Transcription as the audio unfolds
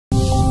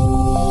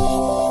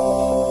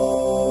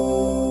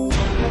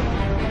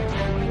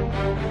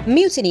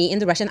Mutiny in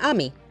the Russian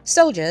army.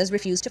 Soldiers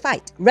refuse to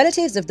fight.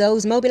 Relatives of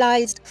those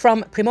mobilized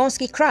from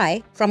Primorsky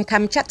Krai, from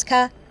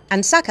Kamchatka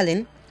and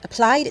Sakhalin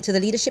applied to the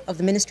leadership of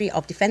the Ministry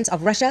of Defense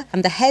of Russia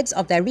and the heads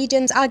of their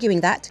regions, arguing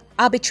that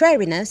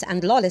arbitrariness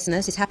and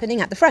lawlessness is happening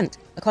at the front.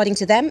 According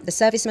to them, the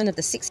servicemen of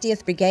the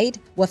 60th Brigade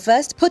were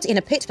first put in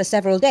a pit for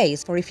several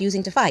days for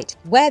refusing to fight,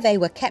 where they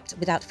were kept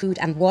without food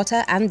and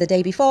water, and the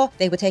day before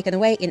they were taken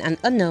away in an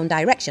unknown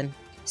direction.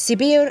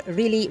 Sibir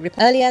really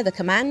earlier, the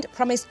command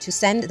promised to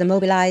send the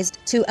mobilized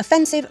to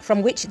offensive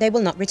from which they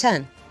will not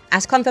return.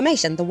 As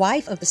confirmation, the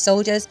wife of the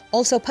soldiers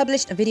also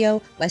published a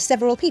video where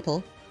several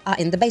people are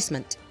in the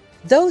basement.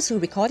 Those who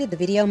recorded the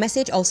video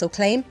message also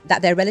claim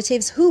that their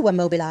relatives who were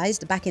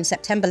mobilized back in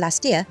September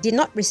last year did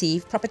not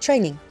receive proper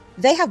training.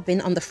 They have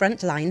been on the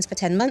front lines for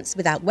 10 months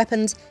without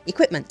weapons,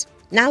 equipment.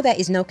 Now there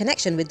is no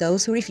connection with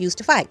those who refuse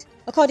to fight.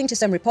 According to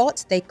some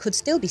reports, they could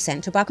still be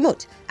sent to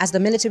Bakhmut, as the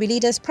military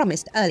leaders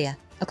promised earlier.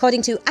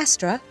 According to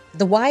Astra,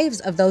 the wives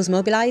of those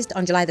mobilized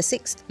on July the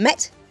 6th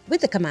met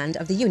with the command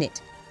of the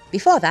unit.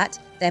 Before that,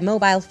 their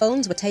mobile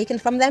phones were taken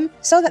from them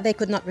so that they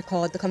could not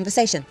record the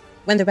conversation.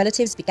 When the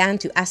relatives began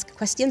to ask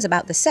questions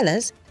about the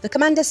sellers, the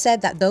commander said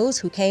that those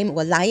who came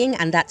were lying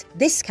and that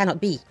this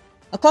cannot be.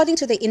 According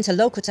to the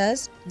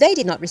interlocutors, they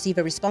did not receive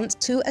a response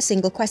to a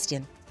single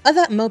question.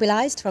 Other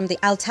mobilized from the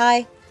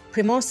Altai,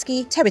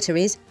 Primorsky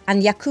territories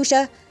and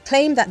Yakutia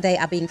claim that they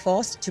are being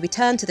forced to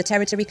return to the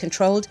territory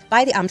controlled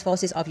by the armed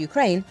forces of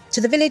Ukraine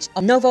to the village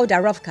of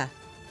Novodarovka.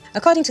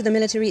 According to the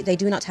military, they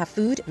do not have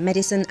food,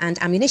 medicine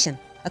and ammunition.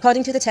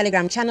 According to the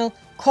Telegram channel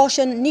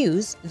Caution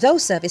News,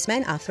 those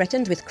servicemen are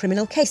threatened with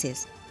criminal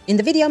cases. In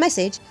the video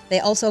message, they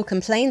also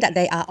complain that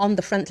they are on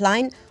the front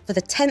line for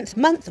the 10th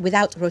month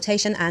without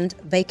rotation and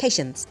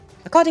vacations.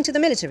 According to the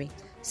military,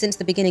 since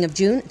the beginning of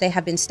June, they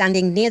have been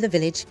standing near the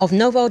village of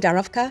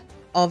Novodarovka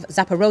of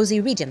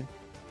Zaporozhye region.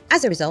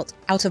 As a result,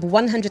 out of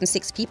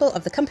 106 people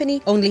of the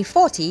company, only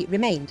 40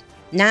 remained.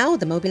 Now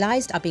the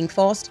mobilized are being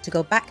forced to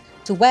go back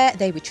to where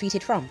they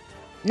retreated from.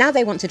 Now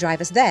they want to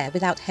drive us there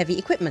without heavy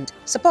equipment,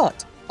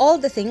 support. All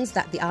the things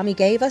that the army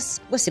gave us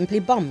were simply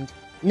bombed.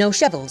 No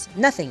shovels,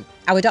 nothing.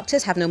 Our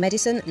doctors have no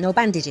medicine, no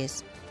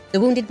bandages. The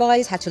wounded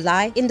boys had to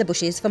lie in the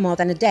bushes for more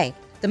than a day,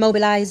 the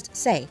mobilized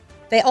say.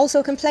 They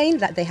also complained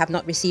that they have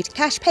not received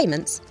cash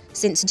payments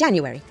since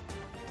January.